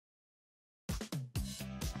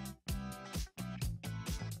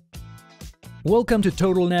Welcome to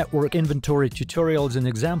Total Network Inventory Tutorials and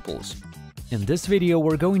Examples. In this video,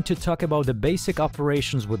 we're going to talk about the basic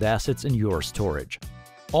operations with assets in your storage.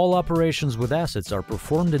 All operations with assets are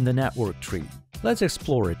performed in the network tree. Let's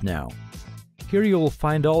explore it now. Here you will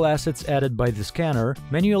find all assets added by the scanner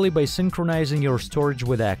manually by synchronizing your storage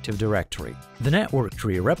with Active Directory. The network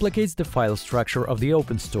tree replicates the file structure of the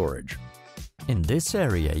open storage. In this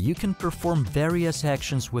area, you can perform various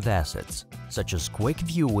actions with assets, such as quick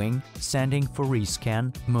viewing, sending for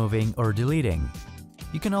rescan, moving or deleting.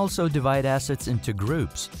 You can also divide assets into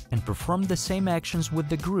groups and perform the same actions with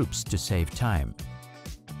the groups to save time.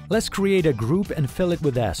 Let's create a group and fill it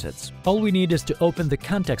with assets. All we need is to open the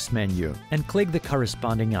context menu and click the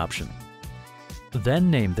corresponding option.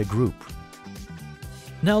 Then name the group.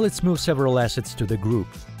 Now let's move several assets to the group.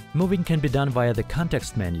 Moving can be done via the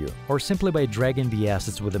context menu or simply by dragging the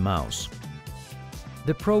assets with the mouse.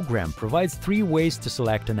 The program provides 3 ways to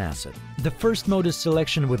select an asset. The first mode is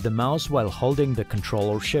selection with the mouse while holding the Ctrl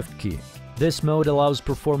or Shift key. This mode allows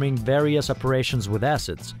performing various operations with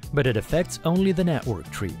assets, but it affects only the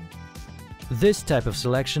network tree. This type of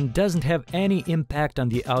selection doesn't have any impact on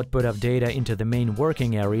the output of data into the main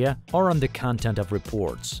working area or on the content of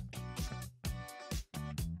reports.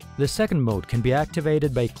 The second mode can be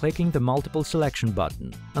activated by clicking the multiple selection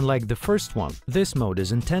button. Unlike the first one, this mode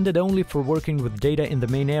is intended only for working with data in the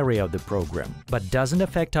main area of the program, but doesn't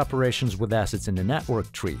affect operations with assets in the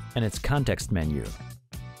network tree and its context menu.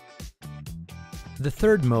 The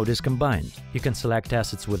third mode is combined. You can select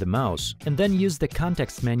assets with the mouse and then use the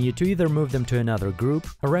context menu to either move them to another group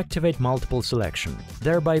or activate multiple selection,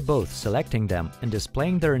 thereby both selecting them and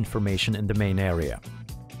displaying their information in the main area.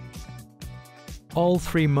 All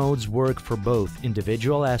 3 modes work for both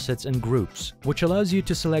individual assets and groups, which allows you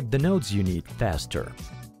to select the nodes you need faster.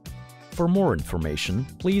 For more information,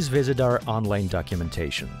 please visit our online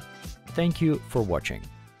documentation. Thank you for watching.